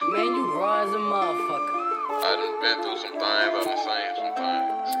I done been through some things, I done seen some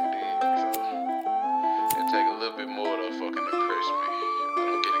things, indeed. So it take a little bit more to fucking impress me. I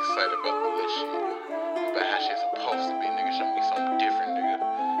don't get excited about the little shit. About how shit's supposed to be, nigga. Show me something different, nigga.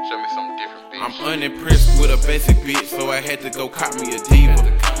 Show me something different, bitch. I'm unimpressed with a basic bitch, so I had to go cop me a diva.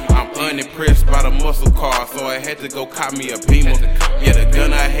 I'm unimpressed by the muscle car, so I had to go cop me a Beamer. Yeah, the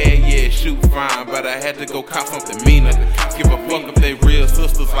gun I had, yeah, it shoot fine, but I had to go cop something meaner. Give a fuck if they real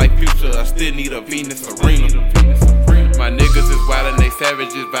sisters like Future, I still need a Venus Arena. My niggas is wild and they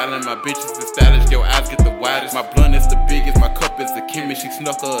savages, violent, my bitches is stylish, your eyes get the widest. My blunt is the biggest, my cup is the chemist, she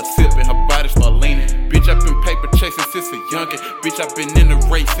snuck her a sip and her body start leaning. Bitch, I been paper chasing since a youngin', bitch, I been in the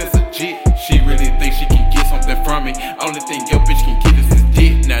race since a jit. She really thinks she can get something from me, only thing your bitch can get is this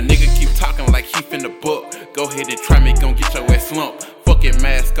dick. Now nigga keep talking like he finna book, go ahead and try me, gon' get your ass slumped. Fuck it,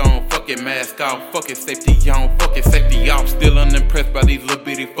 mask on, fuck it, mask off, fuck it, safety on, fuck it, safety off. Still unimpressed by these little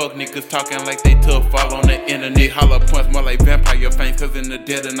bitty fuck niggas talking like they tough all on the internet. Holla points more like vampire fangs, cause in the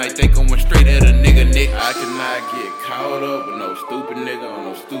dead of night they going straight at a nigga neck. I cannot get caught up with no stupid nigga on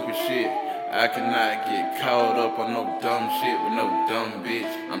no stupid shit. I cannot get caught up on no dumb shit with no dumb bitch.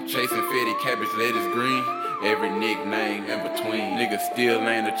 I'm chasing fatty cabbage, lettuce green, every nickname in between. Niggas still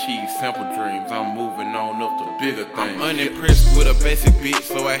ain't achieved simple dreams, I'm moving on up to bigger things. I'm unimpressed with a basic bitch,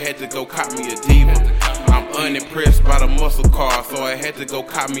 so I had to go cop me a diva. I'm unimpressed by the muscle car, so I had to go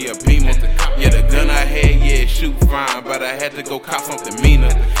cop me a Beamer. Yeah, the gun I had, yeah, it shoot fine, but I had to go cop something meaner.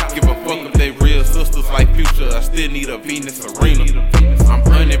 Give a fuck if they real sisters like Future, I still need a Venus Arena. I'm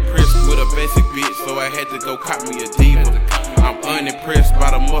unimpressed with a basic bitch, so I had to go cop me a diva. I'm unimpressed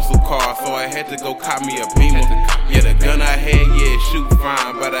by the muscle car, so I had to go cop me a Beamer. Yeah, the gun I had, yeah, it shoot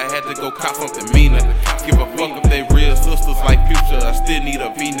fine, but I had to go cop something meaner. Give a fuck if they real sisters like Future, I still need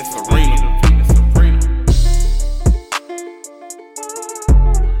a Venus Arena.